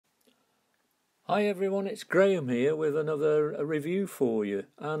Hi everyone, it's Graham here with another review for you,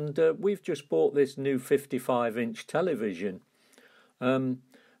 and we've just bought this new 55-inch television.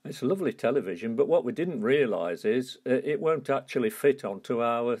 It's a lovely television, but what we didn't realise is it won't actually fit onto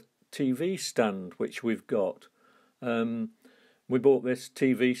our TV stand which we've got. We bought this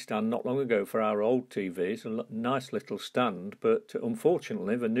TV stand not long ago for our old TV. It's a nice little stand, but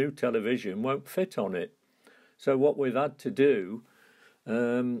unfortunately the new television won't fit on it. So what we've had to do,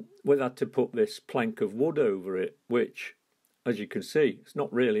 we've had to put this plank of wood over it, which, as you can see, it's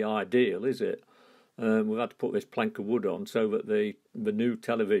not really ideal, is it? We've had to put this plank of wood on so that the new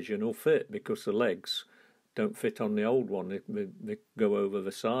television will fit, because the legs don't fit on the old one. They go over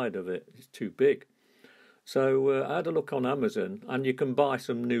the side of it. It's too big. So I had a look on Amazon, and you can buy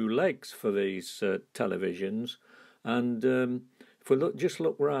some new legs for these televisions. And if we just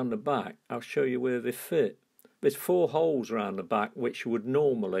look round the back, I'll show you where they fit. There's 4 holes around the back which would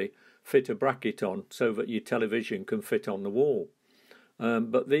normally fit a bracket on so that your television can fit on the wall.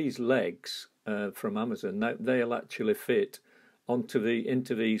 But these legs from Amazon, they'll actually fit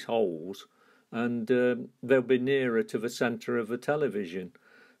into these holes, and they'll be nearer to the centre of the television.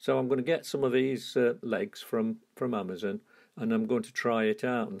 So I'm going to get some of these legs from Amazon, and I'm going to try it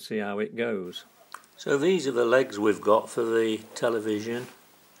out and see how it goes. So these are the legs we've got for the television.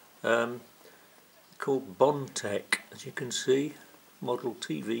 Called BONTEC, as you can see, model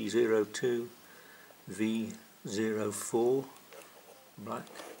TV02V04 black.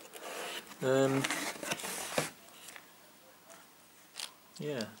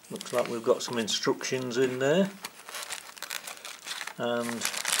 Yeah, looks like we've got some instructions in there, and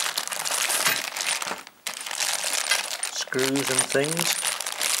screws and things.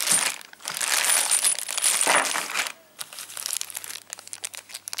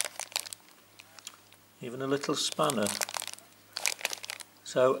 Even a little spanner.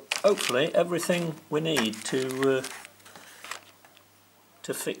 So hopefully everything we need to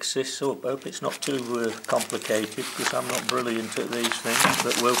fix this up. Hope it's not too complicated, because I'm not brilliant at these things,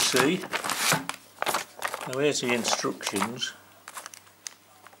 but we'll see. Now here's the instructions.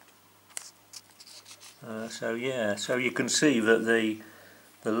 So you can see that the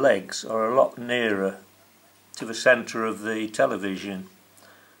legs are a lot nearer to the centre of the television.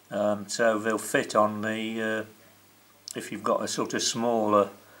 So they'll fit on the, if you've got a sort of smaller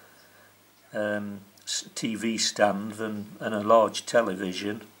TV stand and a large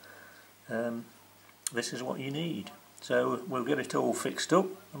television, this is what you need. So we'll get it all fixed up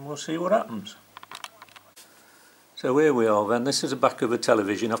and we'll see what happens. So here we are then, this is the back of the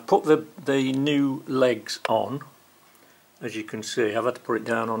television. I've put the new legs on. As you can see, I've had to put it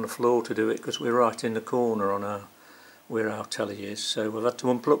down on the floor to do it, because we're right in the corner on where our telly is, so we've had to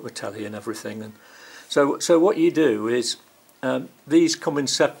unplug the telly and everything. And so what you do is, these come in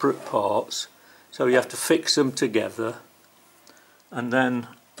separate parts, so you have to fix them together and then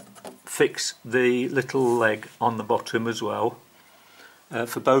fix the little leg on the bottom as well.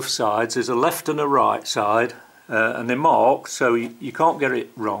 For both sides there's a left and a right side, and they're marked so you can't get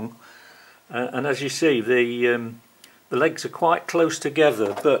it wrong. And as you see, the legs are quite close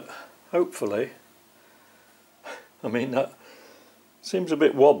together, but hopefully, I mean, that seems a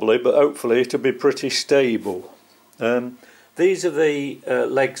bit wobbly, but hopefully it'll be pretty stable. These are the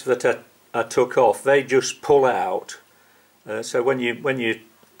legs that I took off. They just pull out. So when you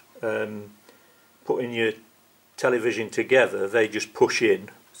putting your television together, they just push in.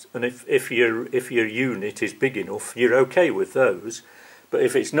 And if your unit is big enough, you're okay with those. But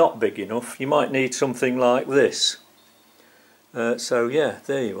if it's not big enough, you might need something like this. So yeah,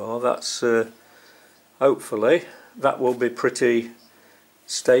 there you are. That's hopefully that will be pretty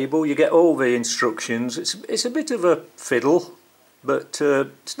stable. You get all the instructions. It's a bit of a fiddle, but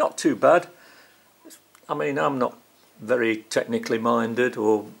it's not too bad. I mean, I'm not very technically minded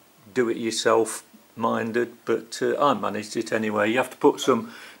or do-it-yourself minded, but I managed it anyway. You have to put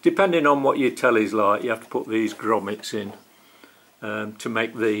some, depending on what your telly's like, you have to put these grommets in to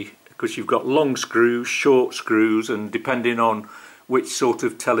make because you've got long screws, short screws, and depending on which sort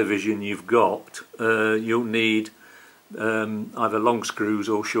of television you've got, you'll need either long screws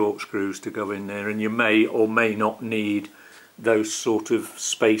or short screws to go in there, and you may or may not need those sort of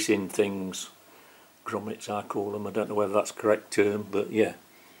spacing things, grommets I call them. I don't know whether that's the correct term, but yeah.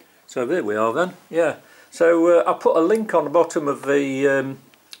 So there we are then. Yeah. So I'll put a link on the bottom of the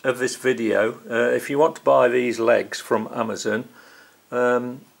of this video. If you want to buy these legs from Amazon,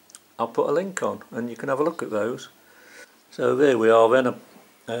 I'll put a link on, and you can have a look at those. So there we are then.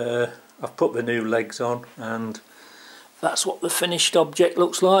 I've put the new legs on, and that's what the finished object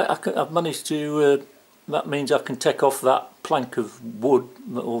looks like. I've managed to, that means I can take off that plank of wood,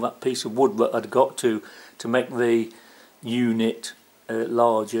 or that piece of wood that I'd got to make the unit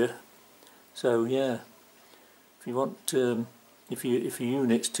larger. So yeah, if you want, if your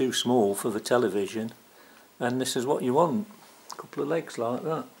unit's too small for the television, then this is what you want. A couple of legs like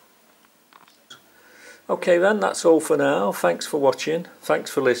that. Okay then, that's all for now. Thanks for watching, thanks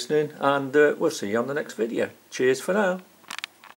for listening, and we'll see you on the next video. Cheers for now.